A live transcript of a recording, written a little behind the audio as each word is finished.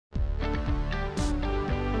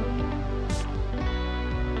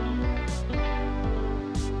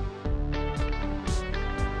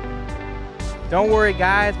Don't worry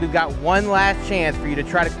guys, we've got one last chance for you to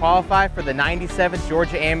try to qualify for the 97th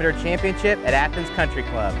Georgia Amateur Championship at Athens Country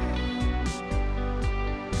Club.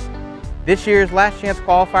 This year's Last Chance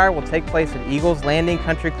Qualifier will take place at Eagles Landing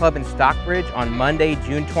Country Club in Stockbridge on Monday,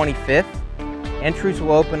 June 25th. Entries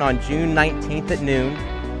will open on June 19th at noon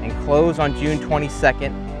and close on June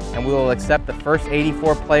 22nd, and we will accept the first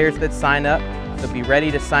 84 players that sign up, so be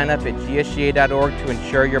ready to sign up at gsga.org to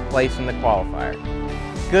ensure your place in the qualifier.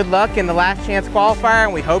 Good luck in the Last Chance Qualifier,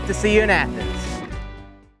 and we hope to see you in Athens.